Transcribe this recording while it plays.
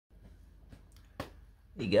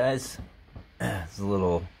Hey guys, it's a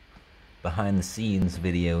little behind the scenes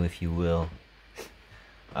video, if you will.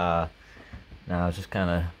 Now I was just kind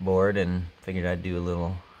of bored and figured I'd do a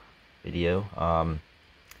little video.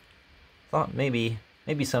 Thought maybe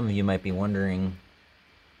some of you might be wondering,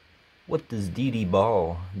 what does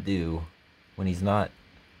DDball do when he's not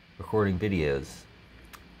recording videos?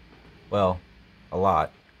 Well, a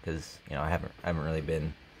lot, because I haven't really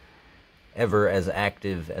been ever as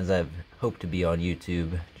active as I've hoped to be on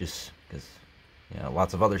YouTube, just because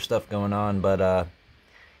lots of other stuff going on. But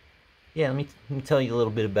yeah, let me tell you a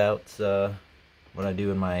little bit about what I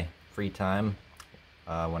do in my free time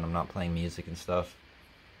when I'm not playing music and stuff.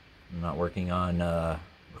 I'm not working on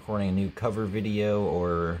recording a new cover video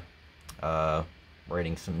or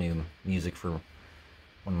writing some new music for one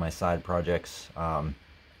of my side projects.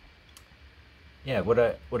 Yeah, what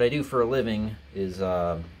I do for a living is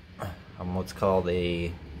I'm what's called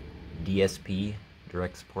a DSP,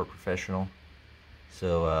 direct support professional.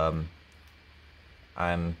 So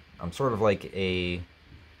I'm sort of like a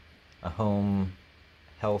home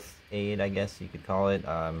health aide, I guess you could call it.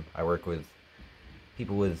 I work with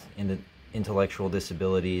people with intellectual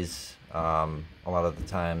disabilities, a lot of the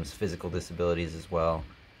times physical disabilities as well.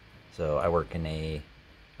 So I work in a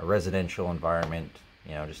residential environment,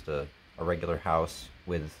 just a regular house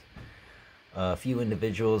with a few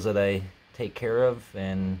individuals that I take care of,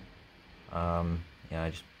 and I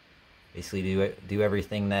just basically do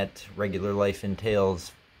everything that regular life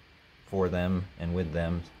entails for them and with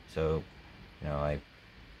them. So I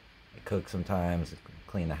cook sometimes,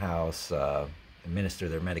 clean the house, administer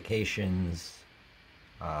their medications,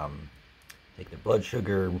 take their blood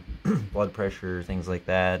sugar, blood pressure, things like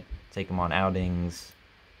that, take them on outings,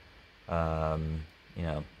 all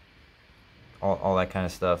that kind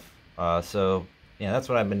of stuff. So yeah, that's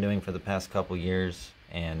what I've been doing for the past couple years,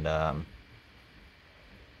 and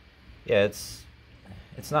yeah, it's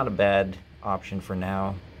not a bad option for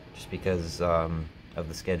now, just because of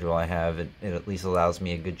the schedule I have. It at least allows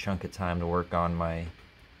me a good chunk of time to work on my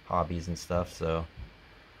hobbies and stuff. So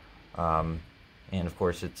and of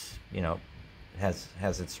course it's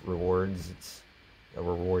has its rewards. It's a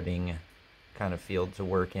rewarding kind of field to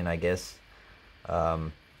work in, I guess.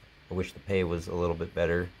 I wish the pay was a little bit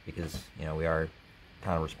better, because we are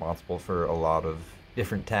kind of responsible for a lot of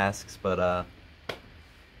different tasks. But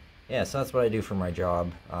yeah, so that's what I do for my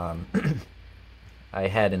job. I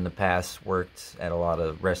had in the past worked at a lot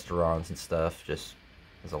of restaurants and stuff, just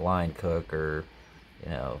as a line cook or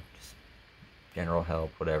just general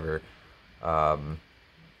help, whatever. I've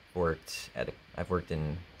worked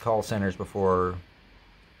in call centers before,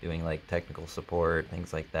 doing like technical support,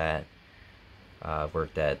 things like that. I've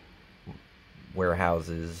worked at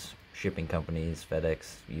warehouses, shipping companies,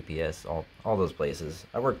 FedEx, UPS, all those places.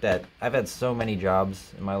 I've had so many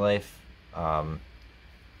jobs in my life.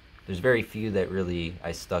 There's very few that really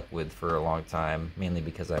I stuck with for a long time, mainly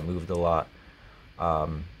because I moved a lot.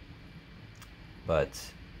 But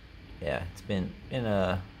yeah, it's been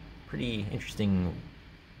a pretty interesting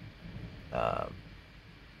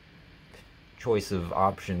choice of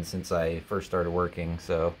options since I first started working.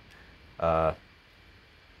 So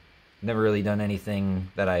never really done anything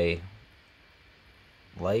that I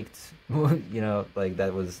liked, like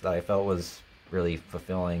that I felt was really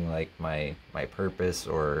fulfilling, like my purpose,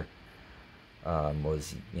 or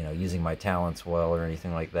was using my talents well, or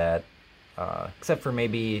anything like that. Except for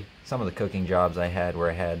maybe some of the cooking jobs I had, where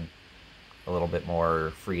I had a little bit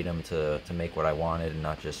more freedom to make what I wanted, and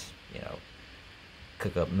not just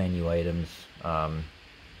cook up menu items.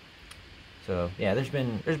 So yeah, there's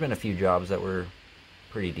been a few jobs that were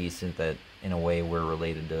pretty decent, that in a way were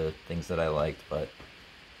related to things that I liked. But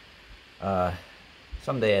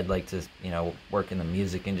someday I'd like to work in the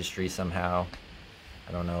music industry somehow.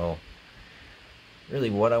 I don't know really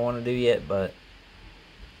what I want to do yet, but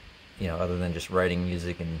other than just writing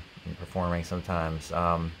music and performing sometimes.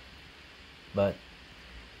 But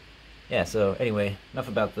yeah, so anyway, enough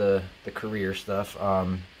about the career stuff.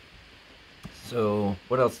 So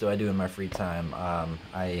what else do I do in my free time?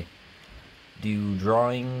 I do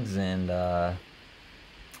drawings, and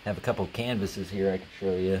have a couple canvases here I can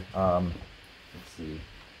show you. Let's see.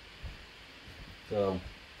 So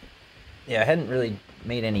yeah, I hadn't really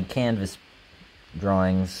made any canvas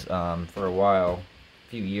drawings for a while, a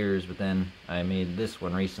few years, but then I made this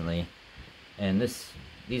one recently, and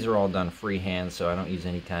these are all done freehand, so I don't use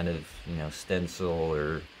any kind of stencil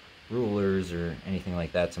or rulers or anything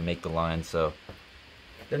like that to make the lines. So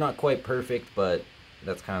they're not quite perfect, but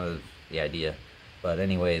that's kind of the idea. But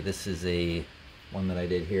anyway, this is one that I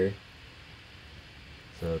did here.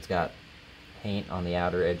 So it's got paint on the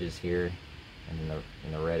outer edges here,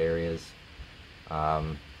 in the red areas.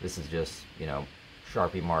 This is just, you know,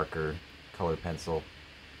 Sharpie marker, colored pencil,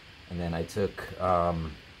 and then I took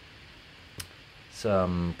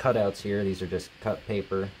some cutouts here. These are just cut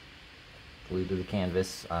paper glued to the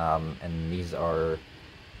canvas, and these are, I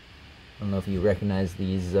don't know if you recognize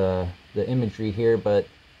these, the imagery here, but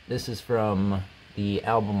this is from the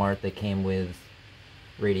album art that came with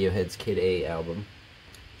Radiohead's Kid A album.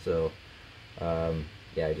 So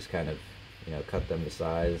yeah, I just kind of, you know, cut them to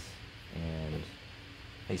size and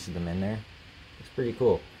pasted them in there. It's pretty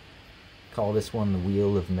cool. Call this one the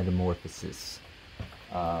Wheel of Metamorphosis.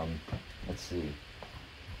 Let's see,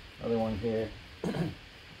 another one here.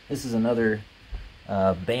 This is another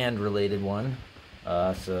band related one,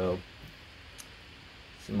 so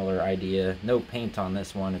similar idea. No paint on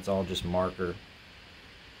this one, it's all just marker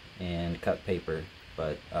and cut paper.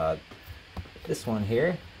 But this one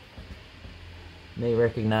here, you may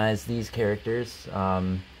recognize these characters.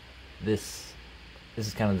 This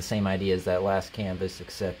is kind of the same idea as that last canvas,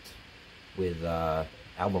 except with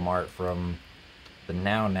album art from the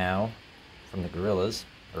Now from the Gorillaz,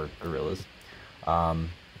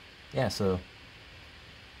 yeah, so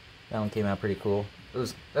that one came out pretty cool.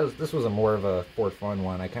 This was a more of a for fun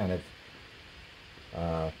one. I kind of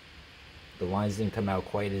the lines didn't come out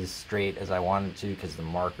quite as straight as I wanted to because the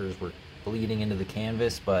markers were bleeding into the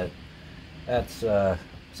canvas, but that's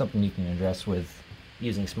something you can address with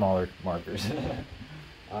using smaller markers.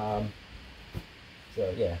 So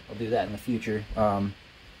yeah, I'll do that in the future. And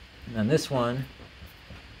this one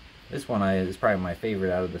is probably my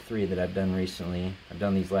favorite out of the three that I've done recently. I've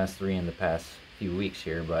done these last three in the past few weeks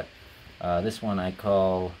here, but this one I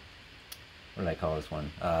call, what did I call this one?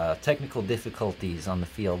 Technical Difficulties on the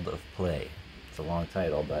Field of Play. It's a long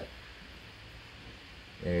title, but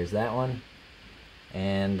there's that one.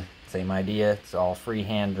 And same idea, it's all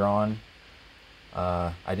freehand drawn.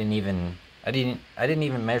 I didn't even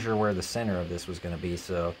measure where the center of this was going to be,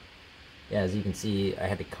 so yeah, as you can see, I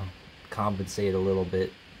had to compensate a little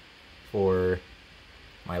bit for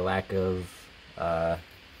my lack of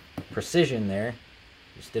precision there.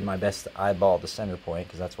 Just did my best to eyeball the center point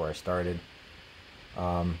because that's where I started,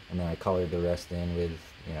 and then I colored the rest in with,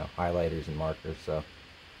 you know, highlighters and markers. So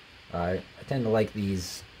I tend to like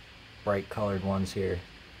these bright colored ones here.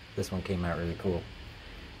 This one came out really cool.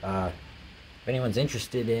 If anyone's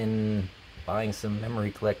interested in buying some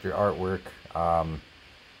memory collector artwork,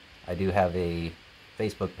 I do have a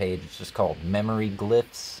Facebook page. It's just called Memory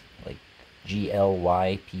Glyphs, like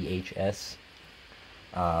GLYPHS.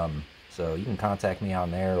 So you can contact me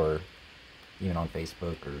on there, or even on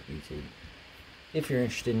Facebook or YouTube if you're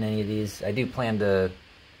interested in any of these. I do plan to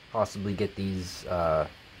possibly get these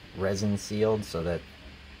resin sealed so that,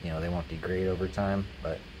 you know, they won't degrade over time,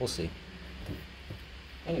 but we'll see.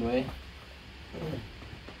 Anyway,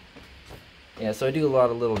 yeah, so I do a lot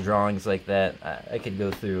of little drawings like that. I could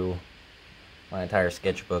go through my entire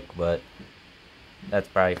sketchbook, but that's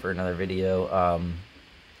probably for another video.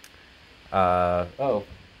 Oh,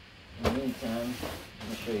 in the meantime, let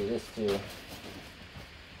me show you this too.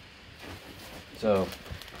 So,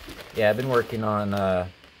 yeah, I've been working on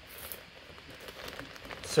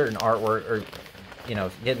certain artwork, or, you know,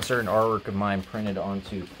 getting certain artwork of mine printed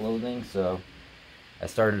onto clothing. So I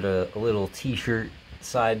started a little t-shirt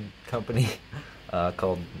side company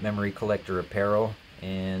called Memory Collector Apparel,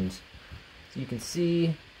 and so you can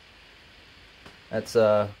see that's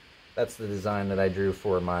the design that I drew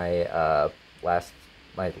for my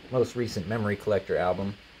my most recent Memory Collector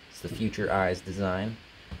album. It's the Future Eyes design.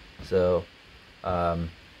 So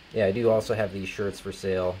yeah, I do also have these shirts for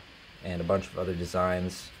sale and a bunch of other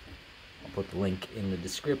designs. I'll put the link in the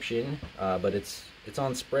description, but it's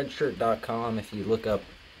on Spreadshirt.com. If you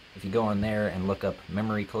go on there and look up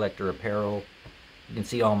Memory Collector Apparel, you can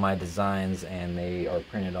see all my designs, and they are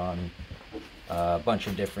printed on a bunch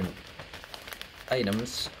of different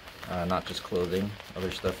items, not just clothing,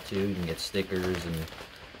 other stuff too. You can get stickers and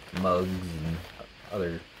mugs and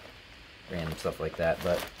other random stuff like that.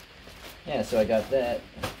 But yeah, so I got that.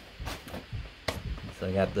 So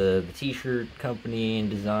I got the t-shirt company and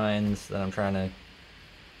designs that I'm trying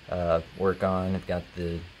to work on. I've got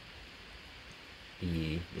the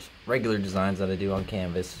just regular designs that I do on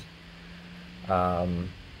canvas. Other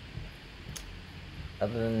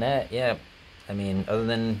than that, yeah, I mean, other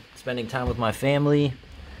than spending time with my family,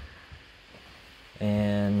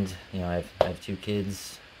 and, you know, I have 2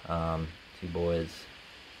 kids, 2 boys,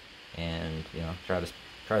 and, you know, try to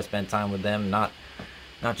spend time with them, not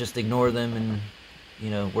just ignore them and, you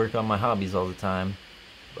know, work on my hobbies all the time.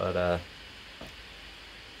 But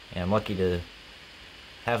yeah, I'm lucky to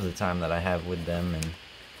have the time that I have with them, and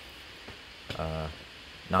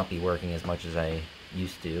not be working as much as I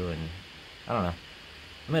used to, and I don't know.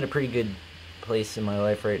 I'm at a pretty good place in my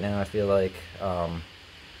life right now. I feel like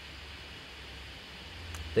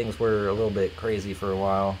things were a little bit crazy for a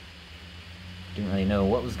while. Didn't really know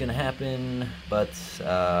what was gonna happen, but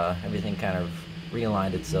everything kind of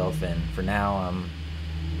realigned itself, and for now I'm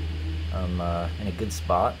in a good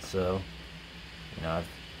spot. So I've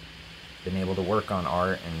been able to work on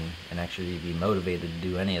art and actually be motivated to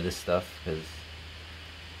do any of this stuff, because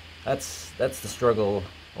that's the struggle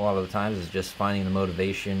a lot of the times, is just finding the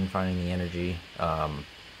motivation, finding the energy. And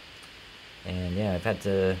yeah, I've had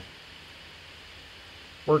to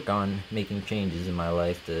work on making changes in my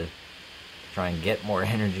life to try and get more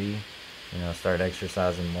energy, start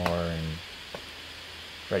exercising more and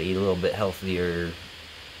try to eat a little bit healthier,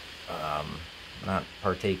 not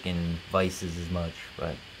partake in vices as much.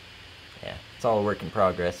 But yeah, it's all a work in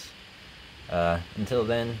progress. Until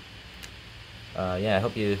then, yeah, I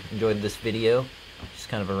hope you enjoyed this video. Just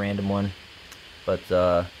kind of a random one, but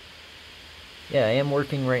yeah, I am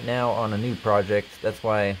working right now on a new project. That's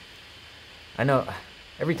why I know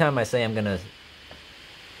every time I say I'm gonna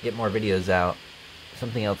get more videos out,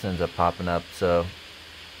 something else ends up popping up. So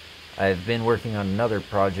I've been working on another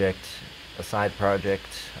project, a side project.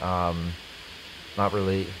 Not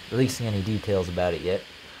really releasing any details about it yet,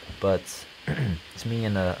 but it's me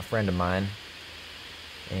and a friend of mine,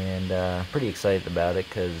 and pretty excited about it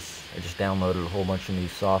because I just downloaded a whole bunch of new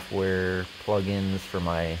software plugins for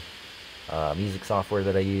my music software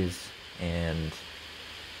that I use, and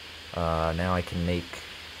now I can make,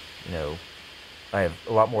 I have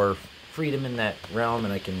a lot more freedom in that realm,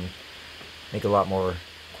 and I can make a lot more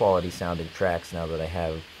quality sounding tracks now that I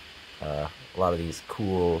have a lot of these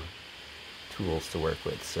cool tools to work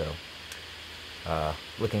with. So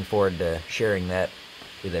looking forward to sharing that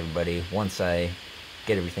with everybody once I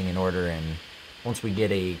get everything in order, and once we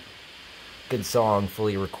get a good song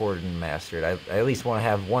fully recorded and mastered. I at least want to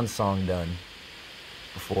have one song done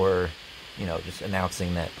before, just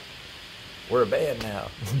announcing that we're a band now.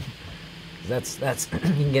 that's you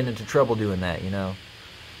can get into trouble doing that,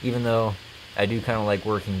 even though I do kind of like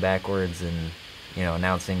working backwards and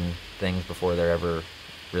announcing things before they're ever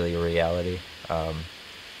really a reality.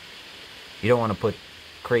 You don't want to put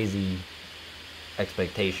crazy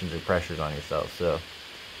expectations or pressures on yourself. So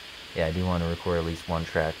yeah, I do want to record at least one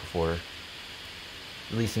track before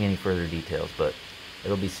releasing any further details, but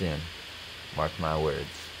it'll be soon, mark my words.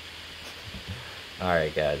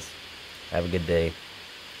 Alright guys, have a good day,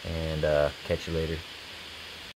 and catch you later.